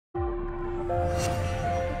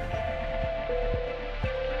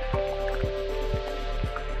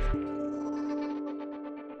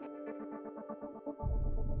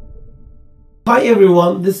Hi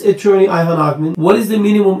everyone, this is attorney Ogmen. What is the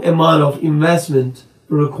minimum amount of investment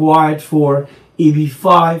required for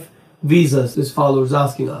EB5 visas? This follower is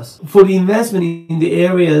asking us. For the investment in the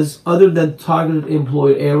areas other than targeted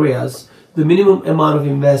employer areas, the minimum amount of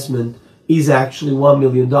investment is actually $1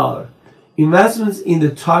 million. Investments in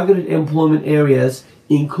the targeted employment areas,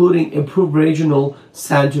 including approved regional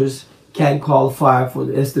centers, can qualify for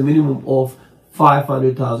the minimum of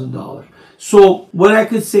 $500,000. So what I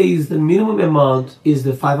could say is the minimum amount is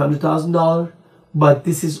the $500,000, but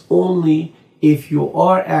this is only if you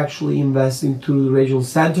are actually investing through the regional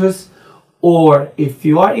centers, or if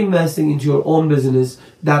you are investing into your own business,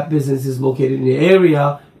 that business is located in an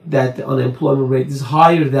area that the unemployment rate is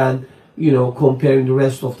higher than, comparing the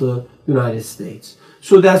rest of the United States.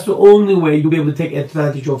 So that's the only way you'll be able to take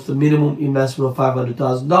advantage of the minimum investment of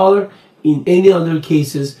 $500,000. In any other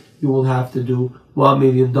cases, you will have to do $1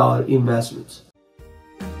 million investments.